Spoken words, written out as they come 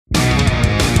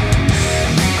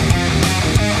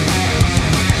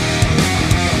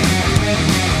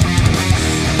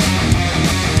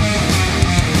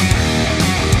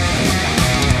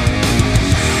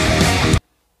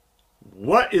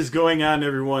What is going on,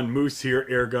 everyone? Moose here,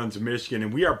 Airguns of Michigan,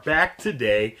 and we are back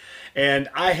today. And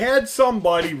I had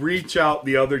somebody reach out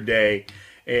the other day,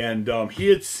 and he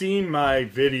had seen my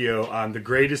video on the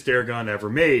greatest airgun ever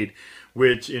made,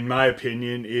 which, in my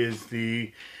opinion, is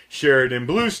the Sheridan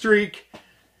Blue Streak.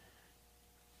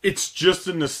 It's just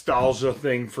a nostalgia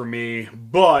thing for me,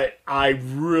 but I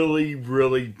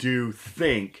really do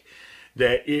think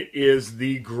that it is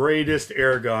the greatest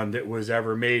airgun that was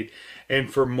ever made, and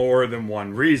for more than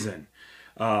one reason.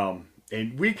 And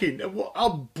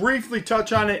I'll briefly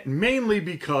touch on it, mainly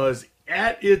because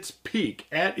at its peak,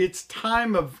 at its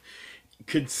time of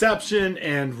conception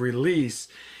and release,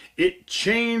 it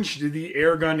changed the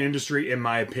airgun industry, in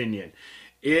my opinion.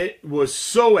 It was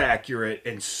so accurate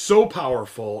and so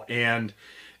powerful, and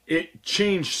it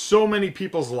changed so many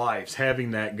people's lives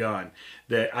having that gun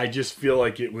that I just feel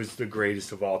like it was the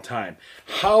greatest of all time.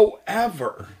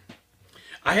 However,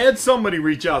 I had somebody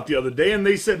reach out the other day and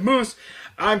they said, Moose,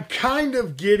 I'm kind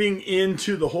of getting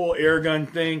into the whole airgun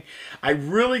thing. I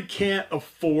really can't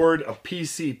afford a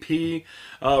PCP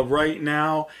right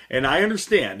now, and I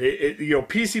understand.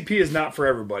 PCP is not for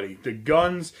everybody. The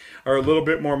guns are a little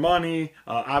bit more money.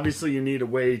 Obviously, you need a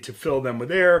way to fill them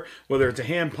with air, whether it's a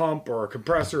hand pump or a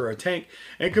compressor or a tank.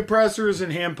 And compressors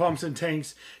and hand pumps and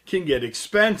tanks can get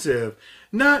expensive.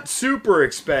 Not super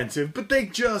expensive, but they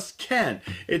just can.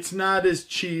 It's not as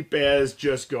cheap as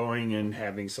just going and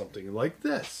having something like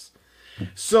this.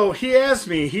 So he asked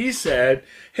me, he said,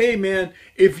 hey man,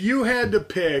 if you had to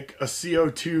pick a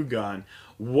CO2 gun,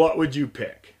 what would you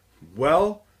pick?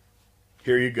 Well,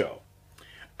 here you go.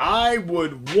 I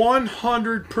would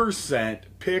 100%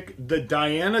 pick the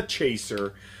Diana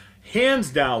Chaser, hands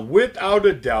down, without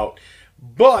a doubt,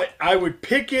 but I would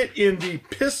pick it in the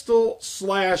pistol /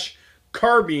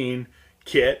 carbine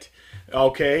kit.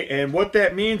 Okay, and what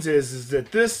that means is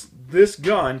that this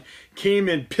gun came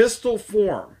in pistol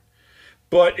form,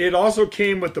 but it also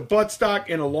came with the buttstock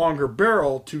and a longer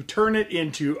barrel to turn it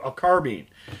into a carbine.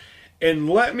 And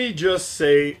let me just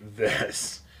say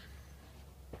this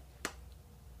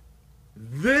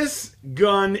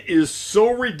gun is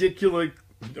so ridiculously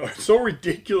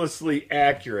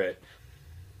accurate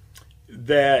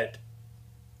that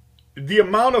the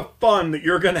amount of fun that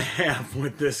you're going to have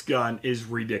with this gun is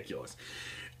ridiculous.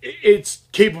 It's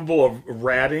capable of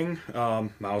ratting,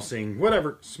 mousing,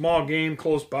 whatever, small game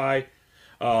close by.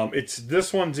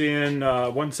 This one's in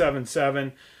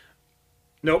 177.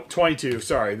 Nope, 22.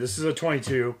 Sorry, this is a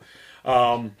 22.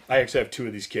 I actually have two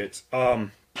of these kits.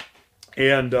 And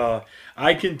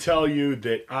I can tell you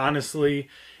that, honestly,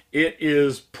 it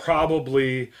is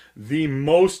probably the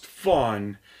most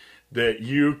fun that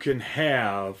you can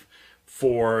have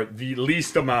for the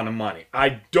least amount of money.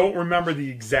 I don't remember the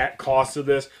exact cost of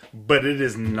this, but it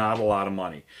is not a lot of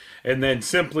money. And then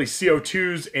simply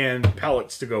CO2s and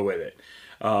pellets to go with it.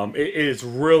 It is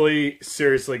really,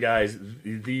 seriously guys,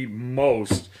 the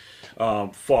most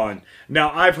fun.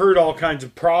 Now, I've heard all kinds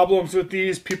of problems with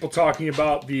these. People talking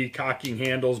about the cocking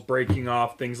handles breaking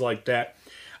off, things like that.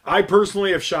 I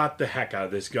personally have shot the heck out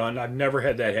of this gun. I've never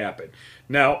had that happen.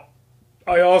 Now,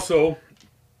 I also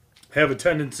have a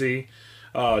tendency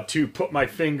to put my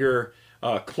finger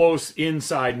close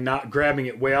inside, not grabbing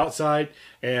it way outside,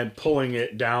 and pulling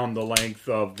it down the length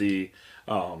of the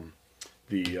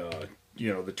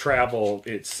travel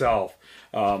itself,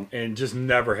 and just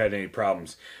never had any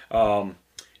problems.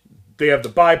 They have the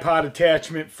bipod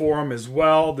attachment for them as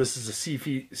well. This is a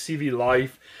CV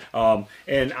Life.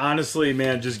 And honestly,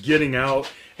 man, just getting out,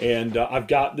 and I've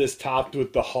got this topped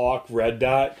with the Hawk red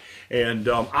dot. And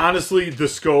honestly, the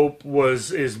scope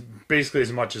is basically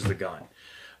as much as the gun.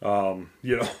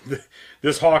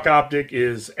 This Hawk optic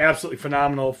is absolutely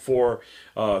phenomenal for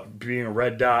being a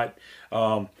red dot.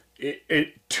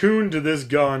 It tuned to this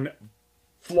gun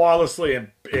flawlessly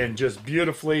and just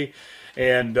beautifully.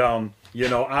 And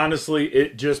honestly,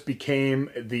 it just became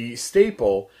the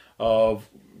staple of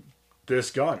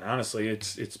this gun. Honestly,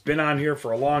 it's been on here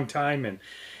for a long time, and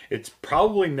it's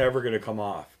probably never going to come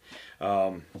off.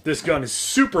 This gun is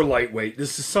super lightweight.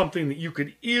 This is something that you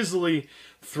could easily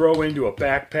throw into a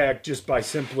backpack just by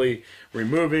simply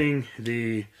removing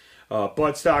the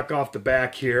buttstock off the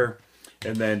back here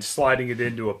and then sliding it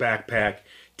into a backpack,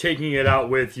 taking it out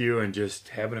with you, and just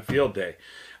having a field day.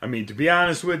 I mean, to be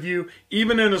honest with you,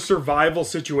 even in a survival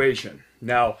situation.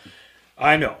 Now,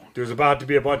 I know there's about to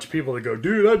be a bunch of people that go,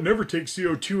 dude, I'd never take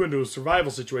CO2 into a survival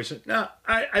situation. Now,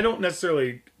 I don't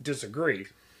necessarily disagree.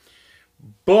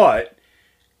 But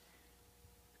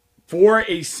for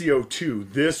a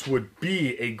CO2, this would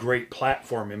be a great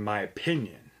platform, in my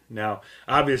opinion. Now,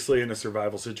 obviously, in a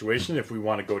survival situation, if we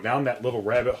want to go down that little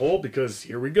rabbit hole, because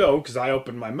here we go, because I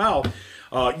opened my mouth,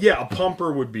 yeah, a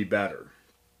pumper would be better.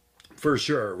 For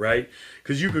sure, right?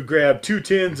 Because you could grab 2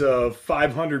 tins of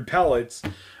 500 pellets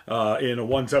in a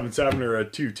 177 or a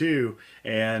 22,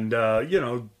 and, you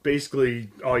know, basically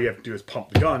all you have to do is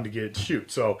pump the gun to get it to shoot.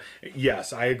 So,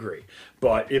 yes, I agree.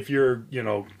 But if you're, you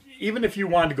know, even if you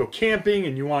wanted to go camping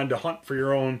and you wanted to hunt for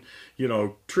your own, you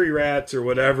know, tree rats or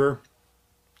whatever,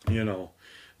 you know,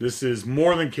 this is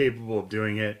more than capable of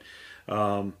doing it.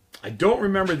 I don't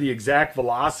remember the exact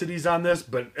velocities on this,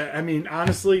 but, I mean,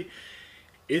 honestly,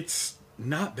 it's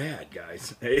not bad,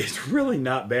 guys. It's really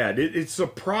not bad. It's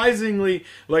surprisingly,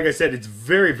 like I said, it's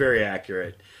very, very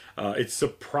accurate. It's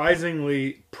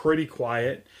surprisingly pretty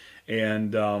quiet.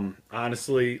 And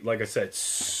honestly, like I said,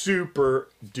 super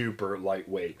duper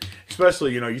lightweight.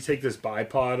 Especially, you know, you take this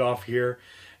bipod off here,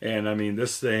 and I mean,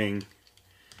 this thing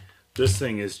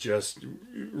is just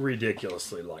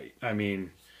ridiculously light. I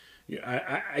mean,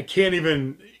 I can't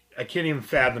even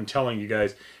fathom telling you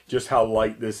guys just how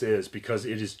light this is, because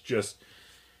it is just,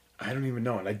 I don't even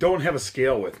know. And I don't have a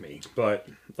scale with me, but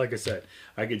like I said,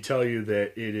 I could tell you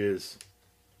that it is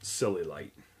silly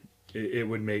light. It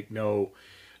would make no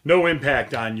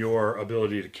impact on your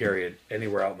ability to carry it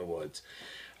anywhere out in the woods.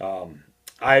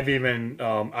 I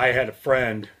had a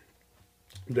friend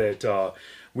that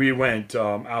we went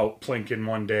out plinking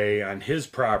one day on his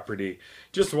property,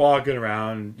 just walking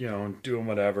around, you know, doing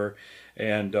whatever.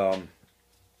 And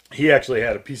he actually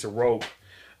had a piece of rope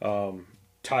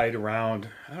tied around.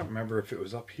 I don't remember if it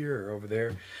was up here or over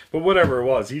there, but whatever it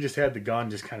was, he just had the gun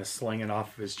just kind of slinging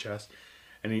off of his chest,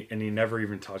 and he never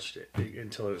even touched it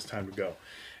until it was time to go.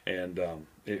 And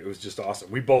it was just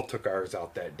awesome. We both took ours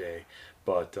out that day.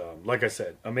 But like I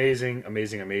said, amazing,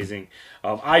 amazing, amazing.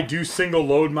 I do single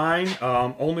load mine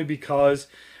only because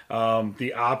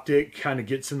the optic kind of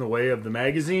gets in the way of the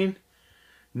magazine.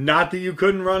 Not that you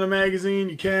couldn't run a magazine,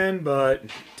 you can, but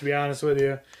to be honest with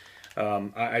you,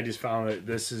 I just found that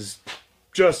this is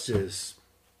just as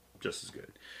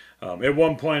good. At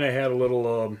one point, I had a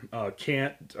little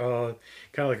kind of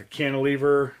like a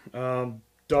cantilever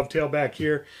dovetail back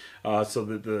here, so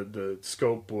that the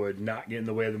scope would not get in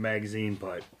the way of the magazine,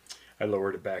 but I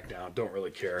lowered it back down. Don't really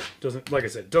care. Doesn't, like I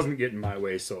said, doesn't get in my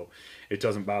way, so it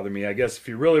doesn't bother me. I guess if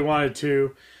you really wanted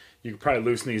to, you could probably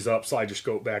loosen these up, slide your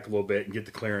scope back a little bit, and get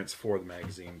the clearance for the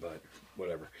magazine, but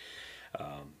whatever.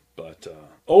 But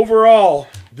overall,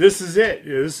 this is it.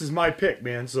 This is my pick,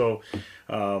 man. So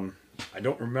I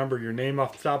don't remember your name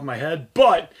off the top of my head,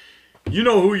 but you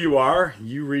know who you are.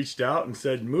 You reached out and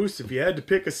said, Moose, if you had to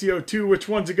pick a CO2, which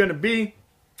one's it going to be?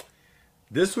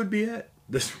 This would be it.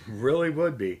 This really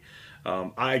would be.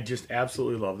 I just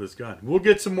absolutely love this gun. We'll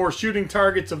get some more shooting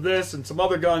targets of this and some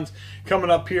other guns coming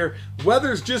up here.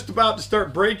 Weather's just about to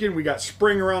start breaking. We got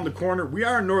spring around the corner. We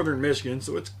are in northern Michigan,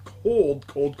 so it's cold,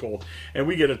 cold, cold. And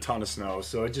we get a ton of snow,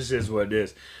 so it just is what it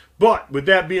is. But with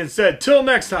that being said, till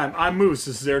next time, I'm Moose.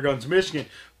 This is Airguns of Michigan.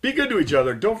 Be good to each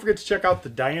other. Don't forget to check out the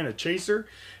Diana Chaser,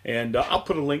 and I'll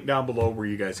put a link down below where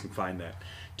you guys can find that.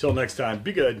 Till next time,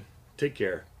 be good. Take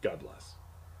care. God bless.